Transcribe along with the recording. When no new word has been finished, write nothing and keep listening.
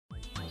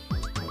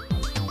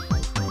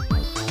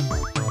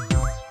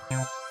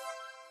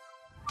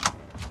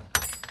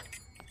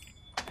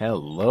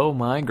Hello,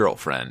 my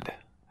girlfriend.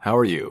 How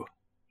are you?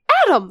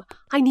 Adam,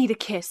 I need a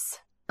kiss.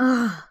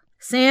 Ugh,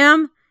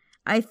 Sam,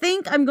 I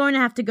think I'm going to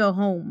have to go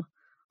home.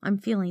 I'm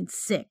feeling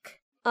sick.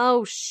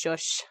 Oh,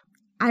 shush.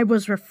 I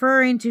was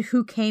referring to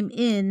who came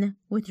in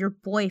with your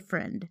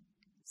boyfriend.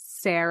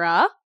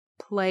 Sarah,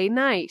 play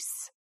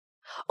nice.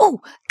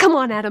 Oh, come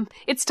on, Adam.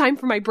 It's time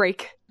for my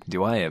break.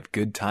 Do I have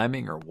good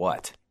timing or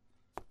what?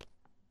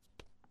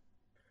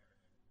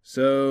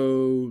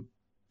 So,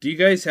 do you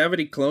guys have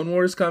any Clone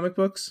Wars comic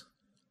books?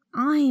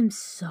 I'm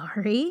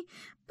sorry,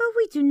 but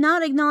we do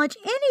not acknowledge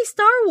any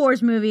Star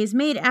Wars movies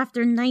made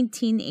after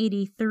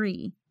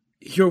 1983.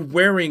 You're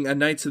wearing a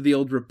Knights of the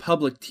Old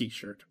Republic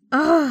t-shirt.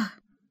 Ugh.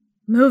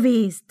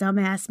 Movies,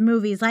 dumbass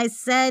movies. I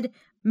said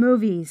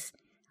movies.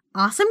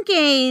 Awesome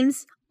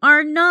games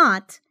are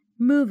not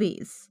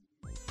movies.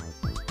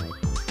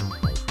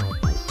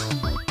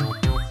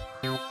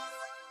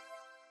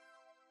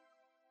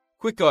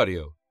 Quick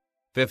Audio,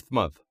 5th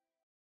month.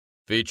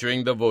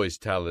 Featuring the voice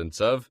talents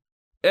of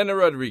Anna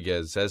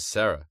Rodriguez as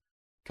Sarah,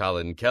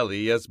 Colin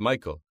Kelly as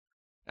Michael,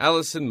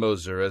 Allison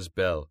Moser as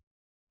Belle,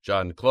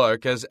 John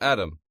Clark as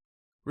Adam,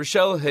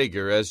 Rochelle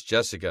Hager as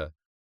Jessica,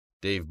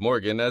 Dave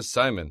Morgan as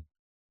Simon,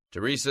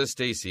 Teresa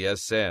Stacy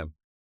as Sam,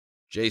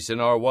 Jason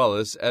R.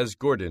 Wallace as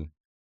Gordon,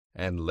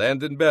 and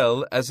Landon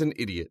Bell as an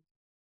idiot.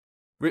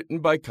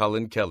 Written by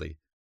Colin Kelly.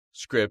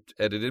 Script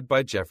edited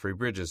by Jeffrey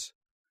Bridges.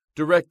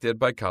 Directed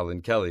by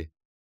Colin Kelly.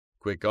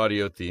 Quick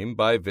Audio theme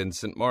by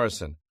Vincent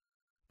Morrison.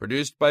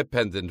 Produced by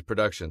Pendant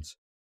Productions.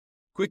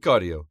 Quick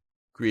Audio,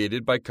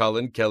 created by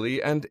Colin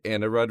Kelly and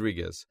Anna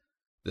Rodriguez.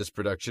 This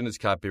production is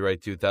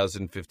copyright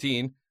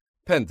 2015,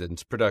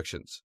 Pendant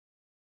Productions.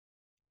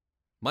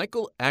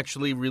 Michael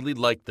actually really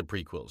liked the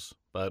prequels,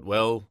 but,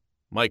 well,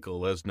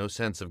 Michael has no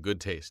sense of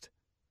good taste.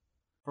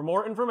 For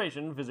more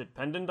information, visit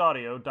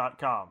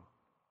pendantaudio.com.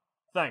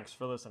 Thanks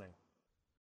for listening.